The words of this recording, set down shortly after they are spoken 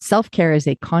Self-care is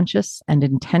a conscious and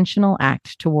intentional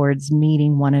act towards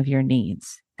meeting one of your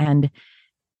needs. And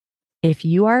if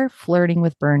you are flirting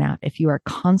with burnout, if you are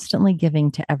constantly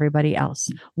giving to everybody else,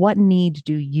 what need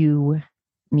do you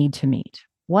need to meet?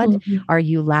 What are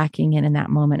you lacking in that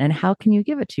moment? And how can you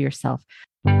give it to yourself?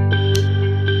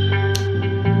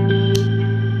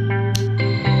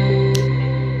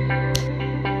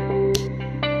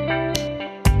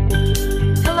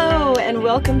 Hello, and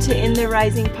welcome to In the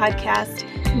Rising podcast.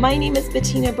 My name is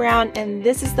Bettina Brown, and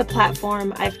this is the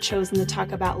platform I've chosen to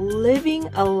talk about living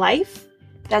a life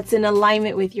that's in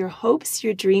alignment with your hopes,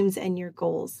 your dreams, and your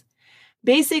goals.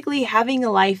 Basically, having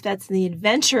a life that's the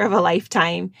adventure of a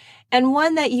lifetime and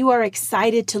one that you are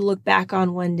excited to look back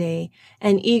on one day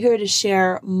and eager to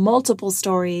share multiple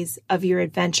stories of your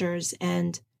adventures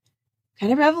and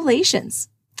kind of revelations.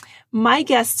 My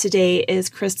guest today is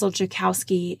Crystal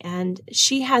Jakowski, and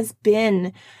she has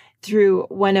been through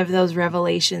one of those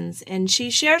revelations, and she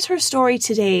shares her story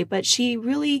today, but she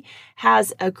really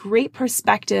has a great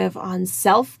perspective on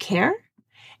self-care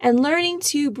and learning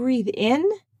to breathe in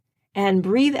and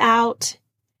breathe out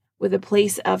with a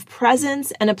place of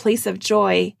presence and a place of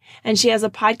joy. And she has a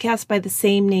podcast by the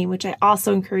same name, which I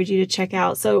also encourage you to check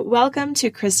out. So welcome to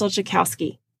Crystal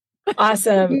Jakowski.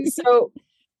 Awesome. So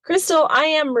Crystal, I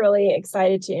am really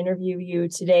excited to interview you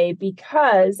today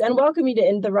and welcome you to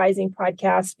In the Rising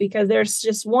podcast, because there's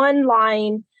just one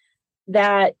line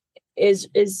that is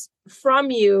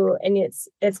from you, and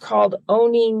it's called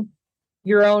owning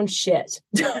your own shit.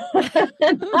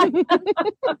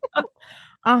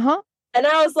 Uh-huh. And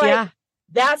I was like,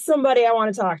 That's somebody I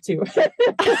want to talk to.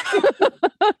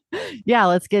 Yeah,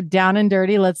 let's get down and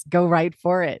dirty. Let's go right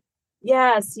for it.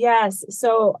 Yes.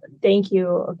 So thank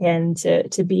you again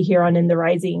to be here on In the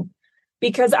Rising,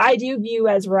 because I do view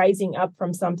as rising up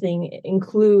from something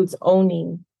includes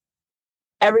owning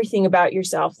everything about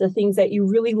yourself, the things that you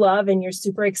really love and you're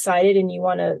super excited and you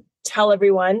want to tell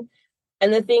everyone,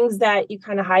 and the things that you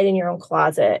kind of hide in your own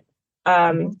closet.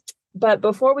 But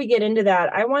before we get into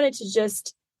that, I wanted to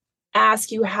just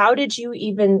ask you, how did you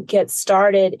even get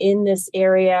started in this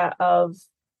area of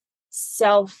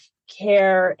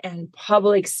self-care and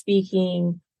public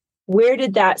speaking? Where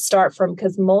did that start from?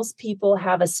 Because most people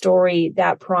have a story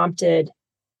that prompted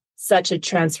such a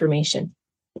transformation.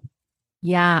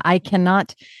 Yeah, I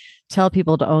cannot tell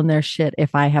people to own their shit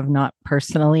if I have not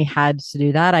personally had to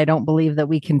do that. I don't believe that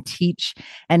we can teach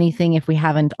anything if we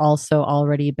haven't also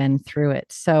already been through it.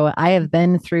 So I have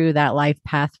been through that life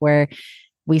path where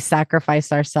we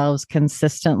sacrifice ourselves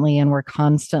consistently and we're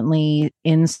constantly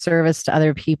in service to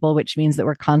other people, which means that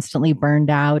we're constantly burned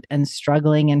out and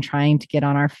struggling and trying to get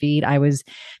on our feet. I was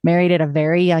married at a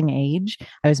very young age.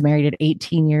 I was married at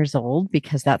 18 years old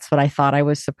because that's what I thought I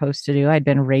was supposed to do. I'd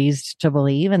been raised to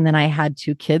believe. And then I had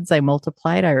 2 kids. I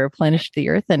multiplied, I replenished the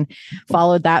earth and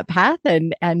followed that path.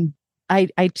 And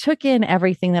I took in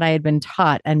everything that I had been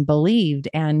taught and believed.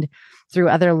 And through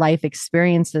other life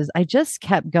experiences, I just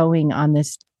kept going on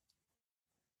this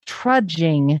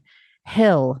trudging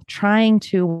hill, trying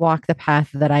to walk the path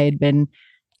that I had been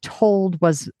told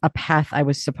was a path I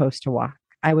was supposed to walk.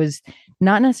 I was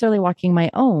not necessarily walking my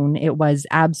own. It was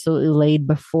absolutely laid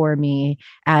before me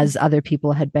as other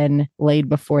people had been laid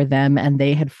before them and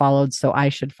they had followed. So I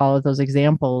should follow those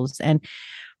examples. And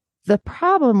the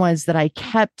problem was that I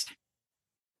kept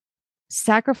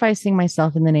sacrificing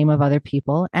myself in the name of other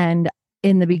people. And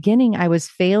in the beginning, I was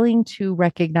failing to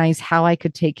recognize how I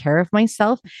could take care of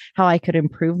myself, how I could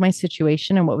improve my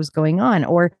situation and what was going on,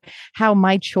 or how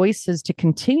my choices to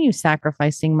continue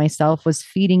sacrificing myself was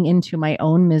feeding into my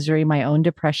own misery, my own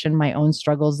depression, my own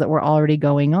struggles that were already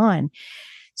going on.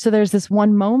 So there's this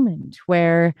one moment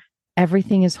where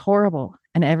everything is horrible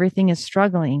and everything is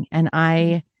struggling, and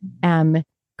I am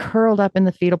curled up in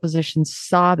the fetal position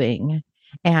sobbing.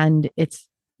 And it's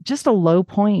just a low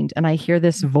point. And I hear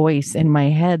this voice in my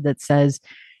head that says,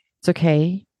 it's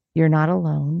okay. You're not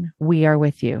alone. We are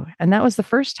with you. And that was the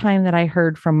first time that I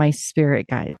heard from my spirit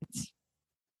guides.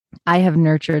 I have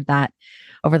nurtured that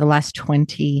over the last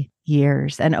 20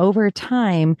 years. And over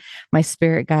time, my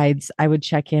spirit guides, I would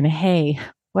check in. Hey,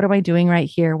 what am I doing right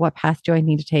here? What path do I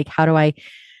need to take? How do I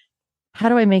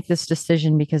make this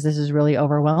decision? Because this is really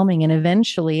overwhelming. And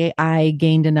eventually I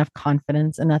gained enough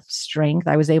confidence, enough strength.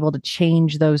 I was able to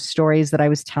change those stories that I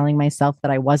was telling myself,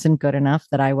 that I wasn't good enough,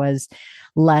 that I was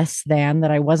less than, that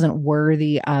I wasn't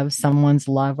worthy of someone's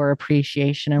love or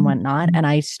appreciation and whatnot. And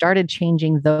I started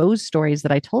changing those stories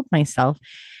that I told myself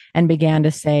and began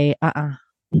to say,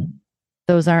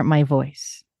 those aren't my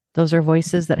voice. Those are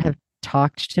voices that have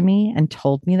talked to me and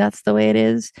told me that's the way it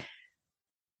is.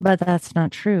 But that's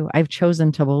not true. I've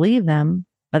chosen to believe them.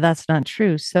 but that's not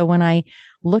true. So when I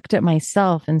looked at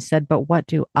myself and said, but what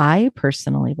do I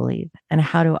personally believe? And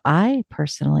how do I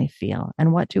personally feel?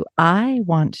 And what do I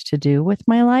want to do with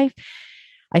my life?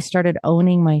 I started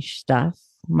owning my stuff,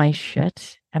 my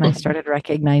shit, and I started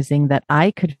recognizing that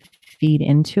I could feed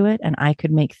into it and I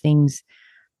could make things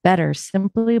better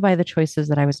simply by the choices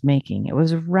that I was making. It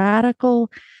was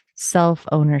radical self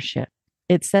ownership.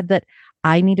 It said that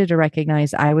I needed to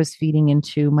recognize I was feeding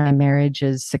into my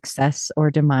marriage's success or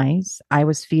demise. I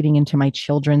was feeding into my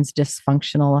children's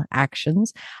dysfunctional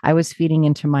actions. I was feeding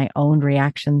into my own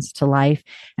reactions to life.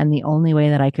 And the only way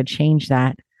that I could change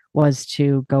that was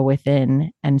to go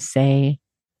within and say,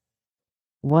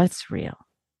 what's real?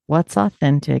 What's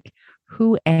authentic?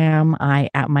 Who am I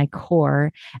at my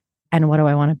core? And what do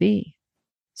I want to be?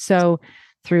 So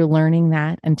through learning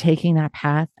that and taking that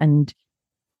path and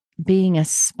being a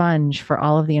sponge for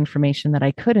all of the information that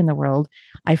I could in the world,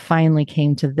 I finally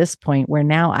came to this point where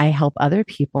now I help other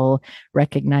people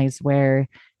recognize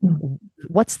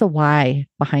what's the why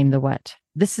behind the what.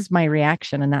 This is my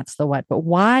reaction and that's the what. But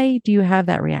why do you have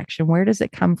that reaction? Where does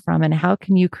it come from? And how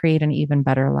can you create an even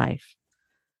better life?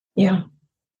 Yeah.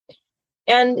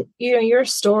 And, your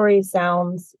story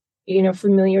sounds,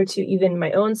 familiar to even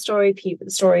my own story,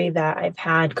 story that I've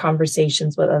had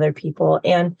conversations with other people.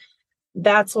 And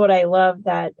that's what I love,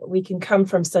 that we can come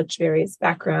from such various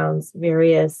backgrounds,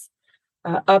 various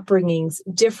upbringings,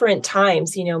 different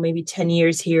times, maybe 10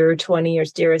 years here, 20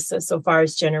 years there, so far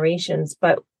as generations.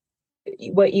 But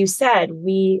what you said,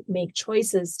 we make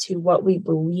choices to what we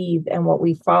believe and what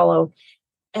we follow.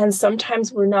 And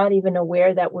sometimes we're not even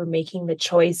aware that we're making the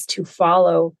choice to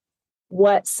follow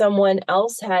what someone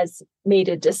else has made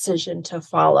a decision to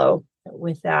follow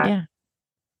with that. Yeah.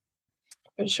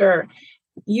 For sure.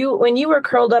 When you were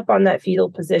curled up on that fetal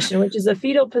position, which is a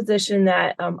fetal position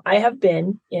that I have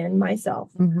been in myself.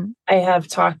 Mm-hmm. I have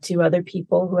talked to other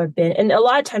people who have been, and a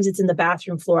lot of times it's in the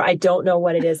bathroom floor. I don't know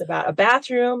what it is about a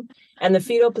bathroom and the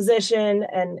fetal position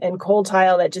and cold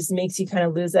tile that just makes you kind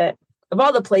of lose it. Of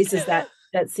all the places that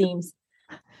seems.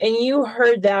 And you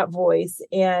heard that voice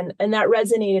and that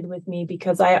resonated with me,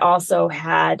 because I also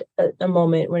had a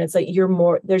moment when it's like,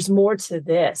 there's more to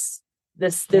this.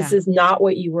 This is not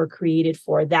what you were created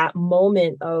for. That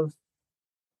moment of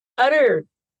utter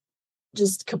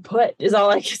just kaput is all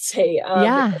I could say.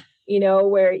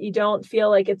 Where you don't feel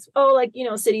like it's,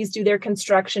 cities do their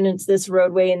construction. It's this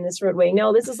roadway and this roadway.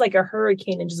 No, this is like a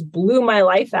hurricane and just blew my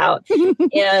life out.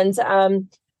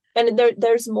 And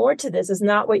there's more to this. It's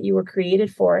not what you were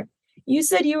created for. You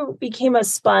said you became a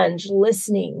sponge,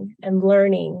 listening and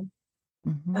learning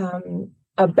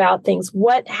about things.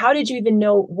 How did you even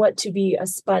know what to be a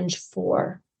sponge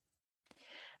for?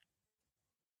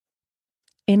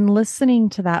 In listening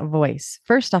to that voice,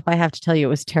 first off, I have to tell you, it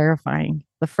was terrifying.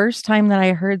 The first time that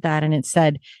I heard that and it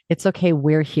said, it's okay,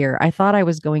 we're here. I thought I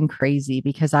was going crazy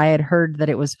because I had heard that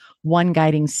it was one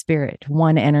guiding spirit,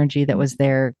 one energy that was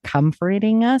there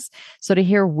comforting us. So to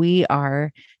hear we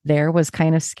are there was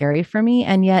kind of scary for me.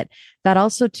 And yet that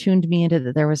also tuned me into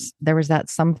that there was that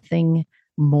something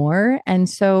more. And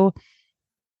so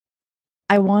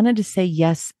I wanted to say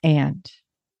yes and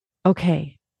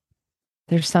okay.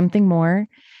 There's something more.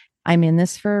 I'm in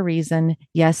this for a reason.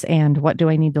 Yes. And what do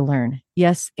I need to learn?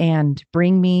 Yes. And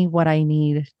bring me what I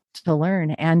need to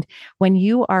learn. And when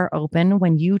you are open,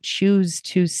 when you choose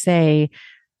to say,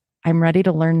 I'm ready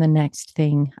to learn the next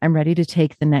thing, I'm ready to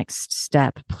take the next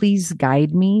step, please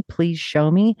guide me, please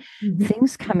show me,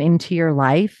 things come into your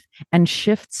life and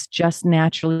shifts just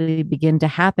naturally begin to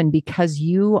happen because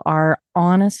you are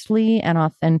honestly and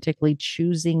authentically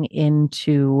choosing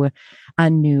into a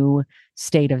new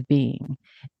state of being.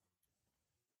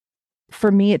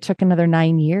 For me, it took another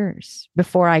 9 years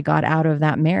before I got out of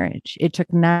that marriage. It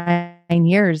took 9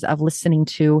 years of listening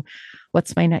to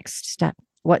what's my next step?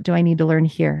 What do I need to learn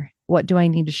here? What do I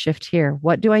need to shift here?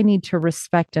 What do I need to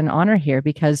respect and honor here?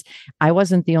 Because I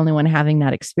wasn't the only one having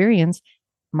that experience.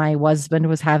 My husband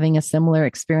was having a similar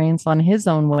experience on his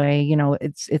own way.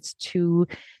 It's two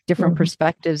different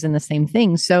perspectives in the same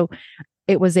thing. So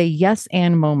it was a yes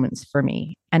and moments for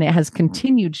me. And it has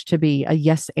continued to be a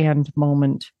yes and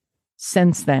moment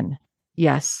since then.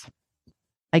 Yes,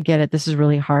 I get it. This is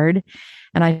really hard.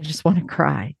 And I just want to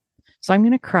cry. So I'm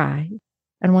going to cry.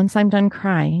 And once I'm done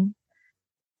crying,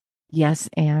 yes,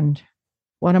 and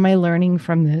what am I learning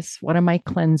from this? What am I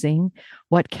cleansing?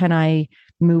 What can I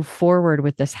move forward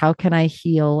with this? How can I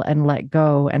heal and let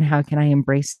go? And how can I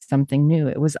embrace something new?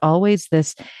 It was always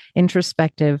this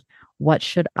introspective, what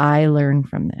should I learn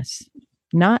from this?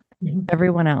 Not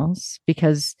everyone else,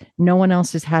 because no one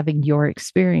else is having your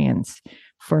experience.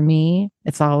 For me,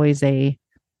 it's always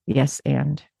Yes.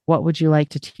 And what would you like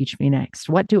to teach me next?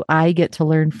 What do I get to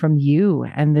learn from you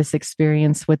and this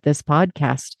experience with this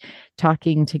podcast,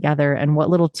 talking together? And what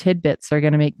little tidbits are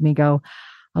going to make me go,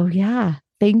 oh, yeah,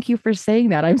 thank you for saying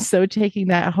that. I'm so taking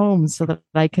that home so that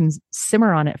I can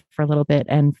simmer on it for a little bit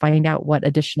and find out what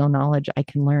additional knowledge I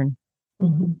can learn.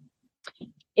 Mm-hmm.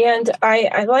 And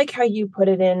I like how you put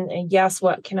it in, and yes,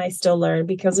 what can I still learn?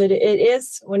 Because it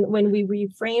is when we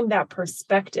reframe that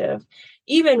perspective,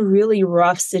 even really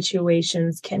rough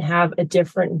situations can have a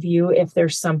different view if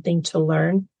there's something to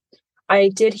learn. I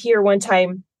did hear one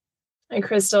time, and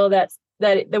Crystal, that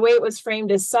the way it was framed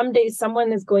is someday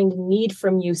someone is going to need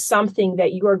from you something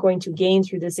that you are going to gain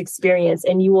through this experience,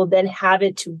 and you will then have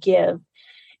it to give.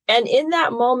 And in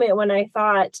that moment when I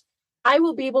thought, I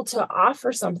will be able to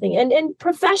offer something, and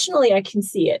professionally, I can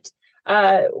see it.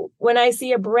 When I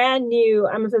see I'm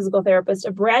a physical therapist,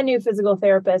 a brand new physical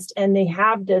therapist, and they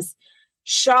have this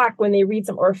shock when they read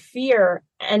some, or fear,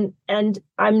 and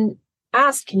I'm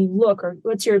asked, can you look, or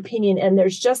what's your opinion? And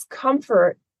there's just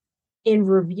comfort in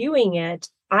reviewing it.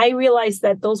 I realized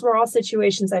that those were all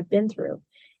situations I've been through.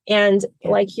 And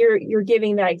like you're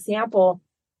giving that example,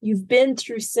 you've been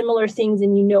through similar things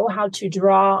and you know how to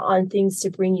draw on things to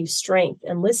bring you strength,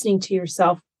 and listening to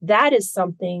yourself. That is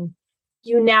something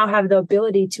you now have the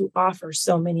ability to offer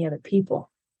so many other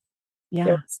people. Yeah.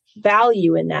 There's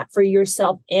value in that for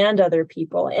yourself and other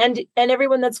people, and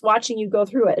everyone that's watching you go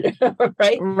through it.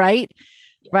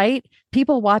 Right.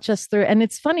 People watch us through, and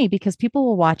it's funny because people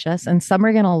will watch us and some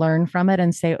are going to learn from it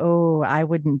and say, oh, I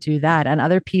wouldn't do that. And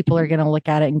other people are going to look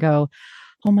at it and go,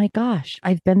 oh my gosh,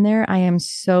 I've been there. I am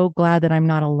so glad that I'm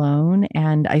not alone.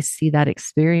 And I see that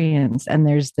experience. And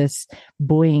there's this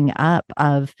buoying up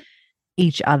of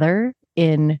each other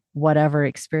in whatever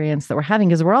experience that we're having,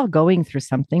 because we're all going through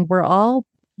something. We're all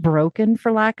broken,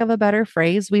 for lack of a better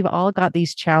phrase. We've all got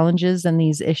these challenges and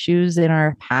these issues in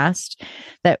our past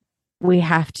that we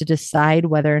have to decide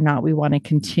whether or not we want to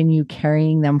continue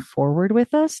carrying them forward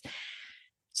with us.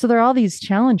 So there are all these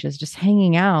challenges just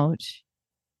hanging out.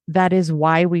 That is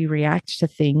why we react to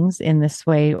things in this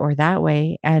way or that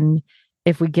way. And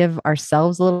if we give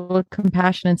ourselves a little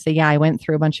compassion and say, yeah, I went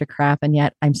through a bunch of crap and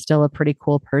yet I'm still a pretty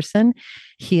cool person,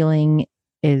 healing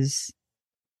is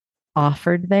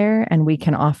offered there, and we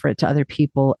can offer it to other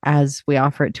people as we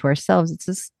offer it to ourselves. It's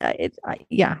just,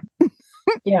 yeah.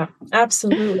 Yeah,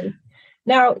 absolutely.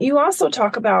 Now, you also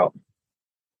talk about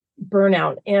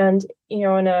burnout, and,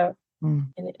 in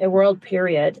a world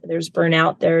period, there's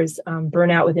burnout. There's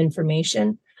burnout with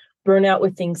information, burnout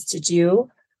with things to do,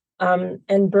 and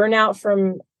burnout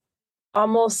from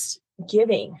almost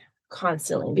giving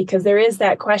constantly, because there is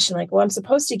that question like, well, I'm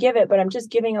supposed to give it, but I'm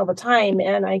just giving all the time.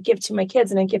 And I give to my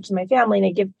kids and I give to my family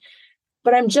and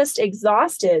but I'm just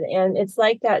exhausted. And it's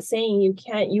like that saying,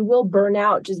 you will burn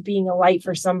out just being a light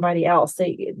for somebody else.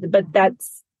 But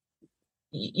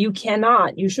you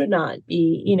should not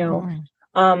be,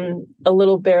 a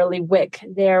little barely wick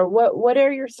there. What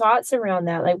are your thoughts around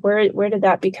that? Like, where did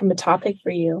that become a topic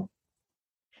for you?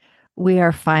 We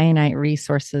are finite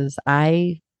resources.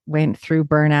 I went through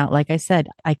burnout. Like I said,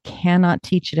 I cannot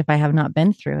teach it if I have not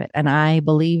been through it. And I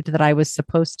believed that I was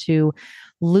supposed to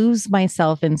lose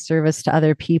myself in service to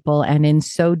other people. And in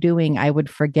so doing, I would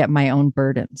forget my own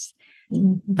burdens.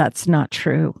 Mm-hmm. That's not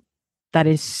true. That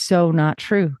is so not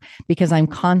true, because I'm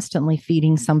constantly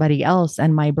feeding somebody else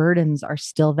and my burdens are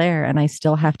still there and I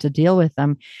still have to deal with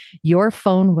them. Your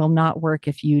phone will not work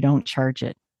if you don't charge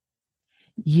it.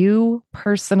 You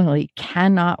personally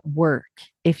cannot work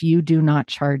if you do not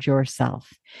charge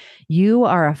yourself. You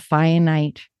are a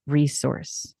finite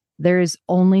resource. There is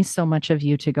only so much of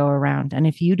you to go around. And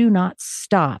if you do not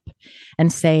stop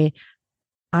and say,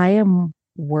 I am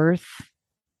worth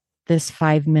this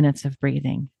 5 minutes of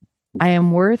breathing, I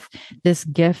am worth this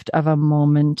gift of a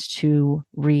moment to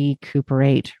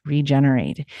recuperate,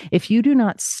 regenerate. If you do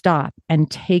not stop and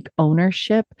take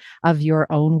ownership of your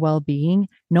own well-being,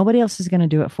 nobody else is going to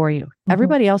do it for you. Mm-hmm.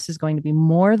 Everybody else is going to be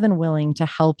more than willing to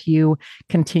help you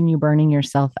continue burning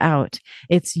yourself out.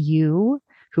 It's you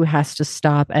who has to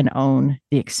stop and own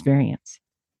the experience.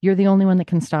 You're the only one that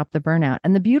can stop the burnout.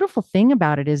 And the beautiful thing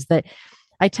about it is that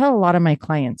I tell a lot of my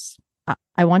clients,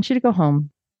 I want you to go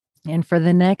home, and for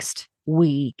the next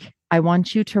week, I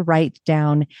want you to write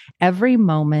down every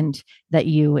moment that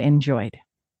you enjoyed,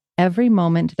 every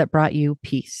moment that brought you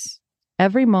peace,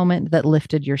 every moment that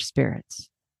lifted your spirits.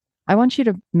 I want you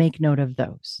to make note of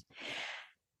those.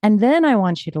 And then I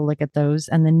want you to look at those.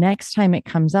 And the next time it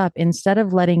comes up, instead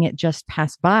of letting it just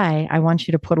pass by, I want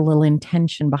you to put a little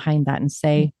intention behind that and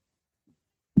say,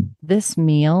 this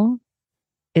meal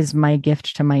is my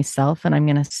gift to myself, and I'm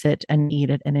going to sit and eat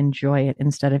it and enjoy it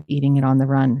instead of eating it on the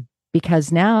run.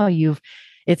 Because now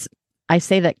I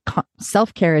say that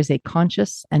self-care is a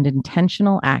conscious and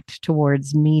intentional act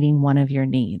towards meeting one of your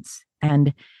needs.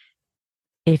 And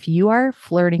if you are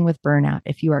flirting with burnout,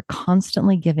 if you are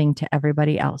constantly giving to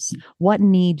everybody else, what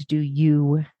need do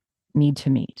you need to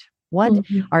meet? What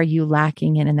are you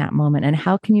lacking in that moment? And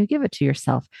how can you give it to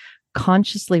yourself?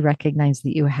 Consciously recognize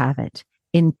that you have it.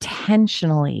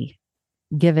 Intentionally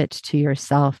give it to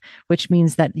yourself, which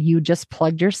means that you just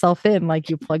plugged yourself in like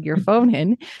you plug your phone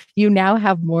in. You now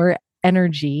have more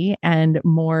energy and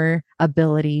more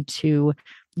ability to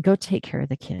go take care of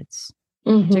the kids,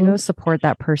 to go support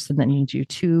that person that needs you,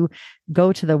 to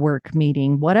go to the work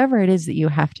meeting, whatever it is that you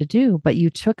have to do. But you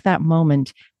took that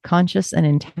moment conscious and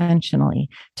intentionally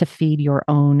to feed your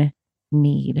own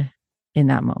need in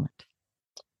that moment.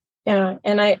 Yeah.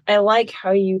 And I like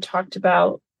how you talked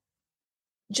about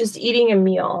just eating a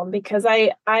meal, because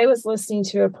I was listening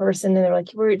to a person and they're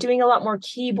like, we're doing a lot more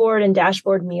keyboard and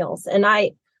dashboard meals. And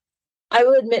I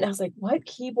will admit, I was like, what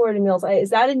keyboard and meals?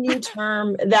 Is that a new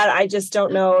term that I just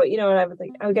don't know? You know, and I was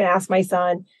like, I'm going to ask my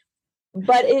son,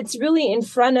 but it's really in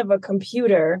front of a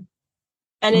computer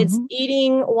and it's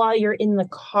eating while you're in the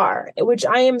car, which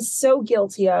I am so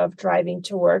guilty of, driving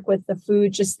to work with the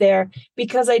food just there,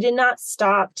 because I did not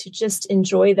stop to just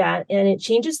enjoy that. And it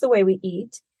changes the way we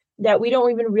eat, that we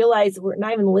don't even realize we're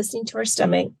not even listening to our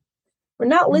stomach. We're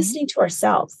not listening to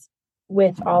ourselves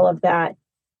with all of that,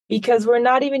 because we're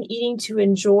not even eating to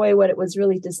enjoy what it was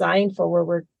really designed for, where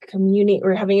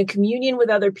we're having a communion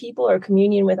with other people or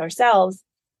communion with ourselves.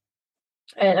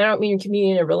 And I don't mean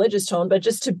communion in a religious tone, but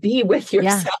just to be with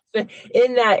yourself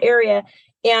in that area.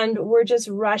 And we're just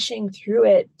rushing through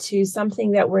it to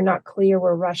something that we're not clear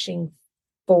we're rushing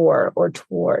for or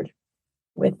toward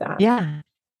with that. Yeah,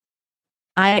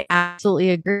 I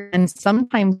absolutely agree. And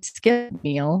sometimes skip a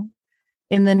meal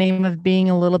in the name of being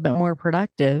a little bit more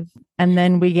productive. And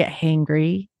then we get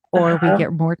hangry or we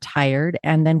get more tired.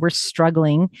 And then we're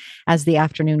struggling as the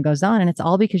afternoon goes on. And it's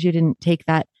all because you didn't take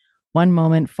that one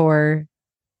moment for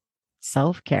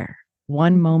self-care,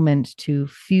 one moment to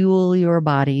fuel your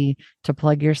body, to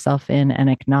plug yourself in and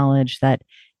acknowledge that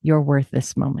you're worth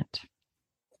this moment.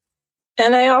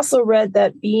 And I also read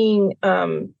that being,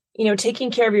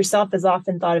 taking care of yourself is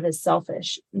often thought of as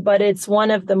selfish, but it's one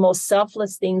of the most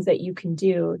selfless things that you can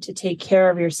do to take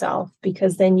care of yourself,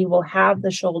 because then you will have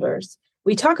the shoulders.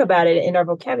 We talk about it in our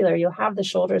vocabulary. You'll have the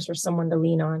shoulders for someone to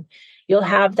lean on. You'll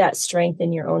have that strength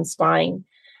in your own spine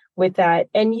with that.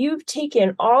 And you've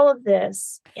taken all of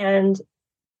this and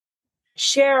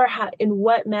share in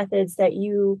what methods that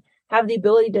you have the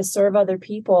ability to serve other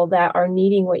people that are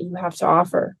needing what you have to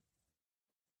offer.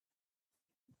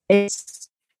 It's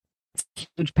a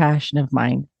huge passion of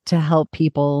mine to help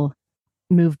people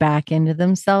move back into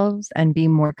themselves and be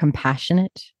more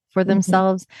compassionate for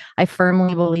themselves. I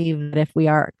firmly believe that if we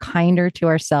are kinder to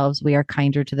ourselves, we are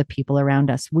kinder to the people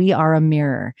around us. We are a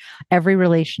mirror. Every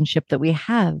relationship that we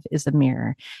have is a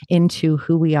mirror into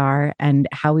who we are and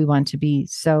how we want to be.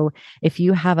 So if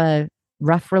you have a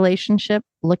rough relationship,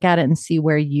 look at it and see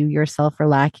where you yourself are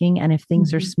lacking. And if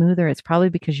things are smoother, it's probably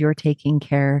because you're taking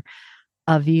care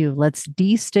of you. Let's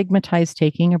destigmatize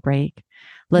taking a break.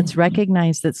 Let's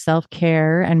recognize that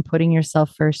self-care and putting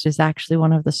yourself first is actually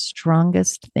one of the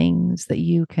strongest things that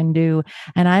you can do.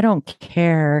 And I don't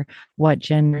care what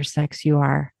gender, sex you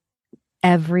are.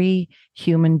 Every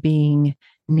human being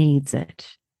needs it.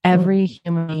 Every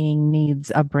human being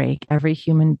needs a break. Every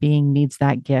human being needs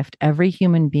that gift. Every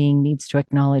human being needs to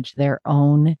acknowledge their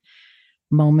own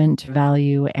moment,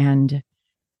 value, and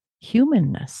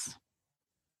humanness.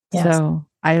 Yes. So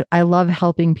I love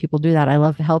helping people do that. I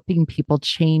love helping people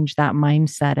change that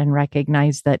mindset and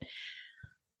recognize that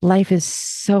life is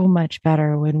so much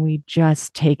better when we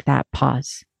just take that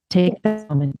pause, take that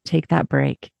moment, take that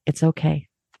break. It's okay.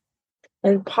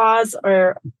 And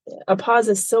a pause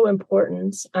is so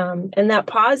important. And that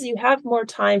pause, you have more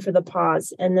time for the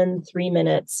pause, and then 3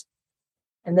 minutes,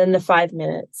 and then the 5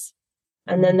 minutes,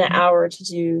 and then the hour to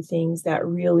do things that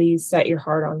really set your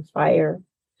heart on fire.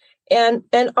 And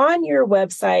on your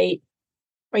website,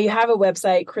 or you have a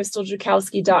website,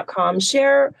 CrystalJukowski.com,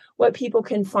 share what people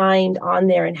can find on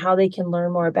there and how they can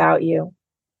learn more about you.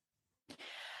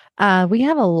 We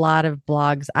have a lot of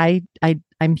blogs.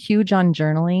 I'm huge on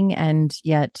journaling, and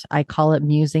yet I call it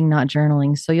musing, not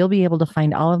journaling. So you'll be able to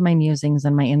find all of my musings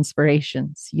and my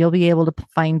inspirations. You'll be able to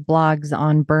find blogs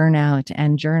on burnout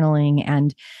and journaling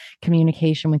and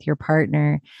communication with your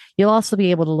partner. You'll also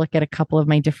be able to look at a couple of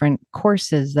my different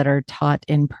courses that are taught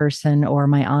in person or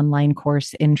my online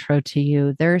course, Intro to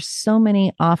You. There are so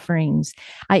many offerings.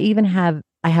 I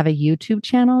have a YouTube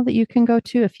channel that you can go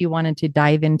to if you wanted to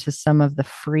dive into some of the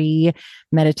free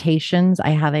meditations. I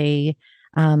have a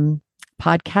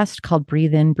podcast called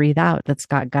Breathe In, Breathe Out that's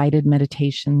got guided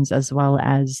meditations as well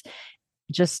as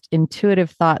just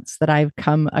intuitive thoughts that I've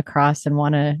come across and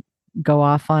want to go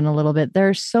off on a little bit. There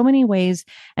are so many ways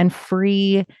and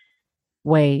free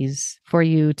ways for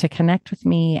you to connect with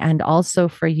me, and also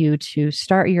for you to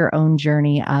start your own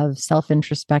journey of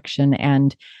self-introspection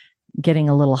and getting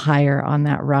a little higher on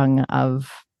that rung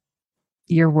of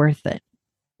you're worth it.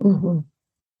 Mm-hmm.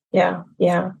 Yeah.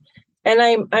 Yeah. And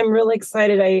I'm really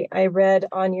excited. I read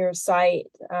on your site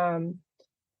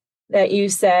that you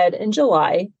said in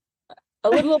July, a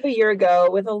little over a year ago,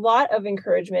 with a lot of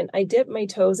encouragement, I dipped my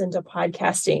toes into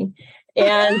podcasting.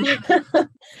 And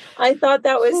I thought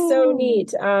that was so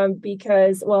neat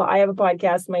because, well, I have a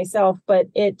podcast myself, but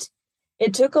it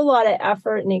took a lot of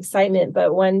effort and excitement.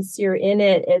 But once you're in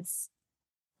it, it's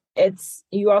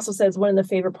you also said it's one of the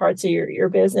favorite parts of your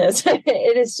business.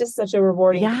 It is just such a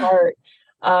rewarding part.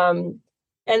 And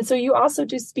so you also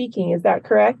do speaking, is that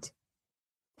correct?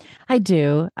 I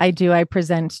do. I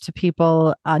present to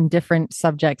people on different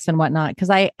subjects and whatnot, because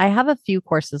I have a few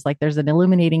courses. Like there's an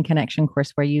Illuminating Connection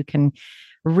course where you can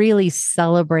really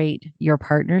celebrate your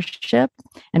partnership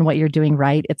and what you're doing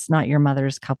right. It's not your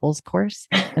mother's couples course.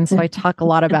 And so I talk a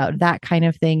lot about that kind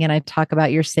of thing. And I talk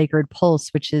about your sacred pulse,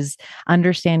 which is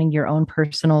understanding your own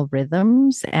personal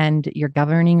rhythms and your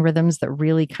governing rhythms that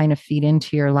really kind of feed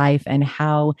into your life, and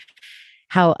how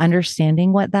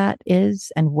understanding what that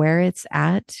is and where it's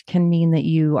at can mean that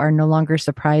you are no longer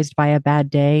surprised by a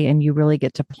bad day, and you really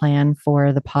get to plan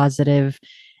for the positive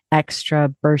extra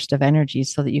burst of energy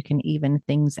so that you can even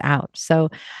things out. So,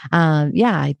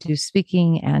 I do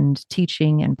speaking and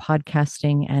teaching and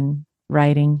podcasting and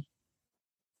writing.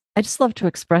 I just love to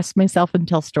express myself and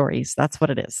tell stories. That's what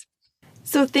it is.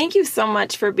 So thank you so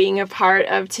much for being a part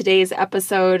of today's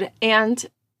episode. And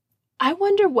I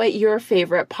wonder what your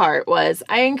favorite part was.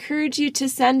 I encourage you to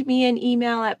send me an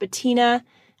email at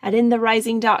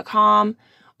bettina@intherising.com,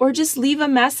 or just leave a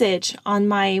message on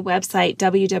my website,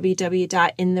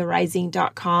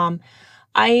 www.intherising.com.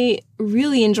 I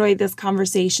really enjoyed this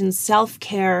conversation.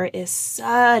 Self-care is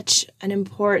such an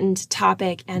important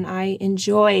topic, and I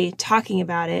enjoy talking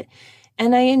about it.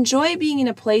 And I enjoy being in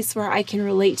a place where I can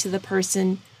relate to the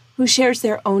person who shares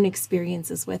their own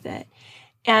experiences with it.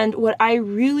 And what I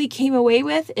really came away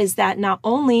with is that not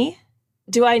only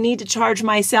do I need to charge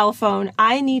my cell phone,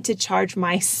 I need to charge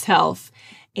myself.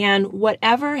 And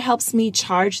whatever helps me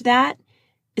charge that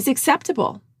is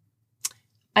acceptable.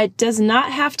 It does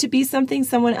not have to be something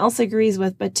someone else agrees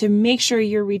with, but to make sure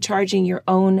you're recharging your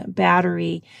own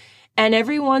battery. And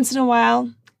every once in a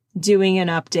while, doing an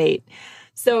update.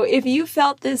 So if you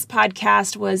felt this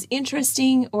podcast was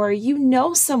interesting, or you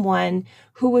know someone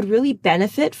who would really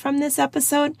benefit from this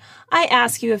episode, I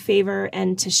ask you a favor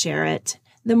and to share it.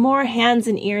 The more hands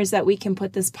and ears that we can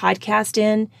put this podcast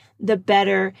in, the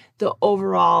better the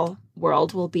overall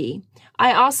world will be.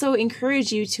 I also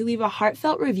encourage you to leave a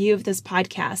heartfelt review of this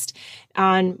podcast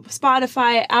on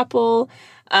Spotify, Apple,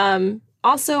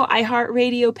 also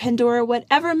iHeartRadio, Pandora,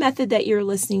 whatever method that you're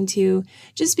listening to,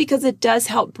 just because it does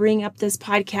help bring up this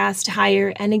podcast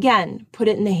higher. And again, put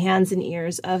it in the hands and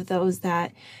ears of those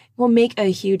that will make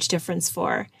a huge difference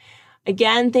for.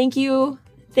 Again, thank you.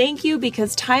 Thank you,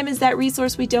 because time is that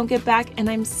resource we don't get back. And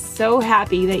I'm so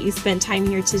happy that you spent time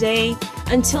here today.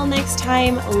 Until next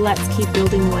time, let's keep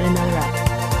building one another up.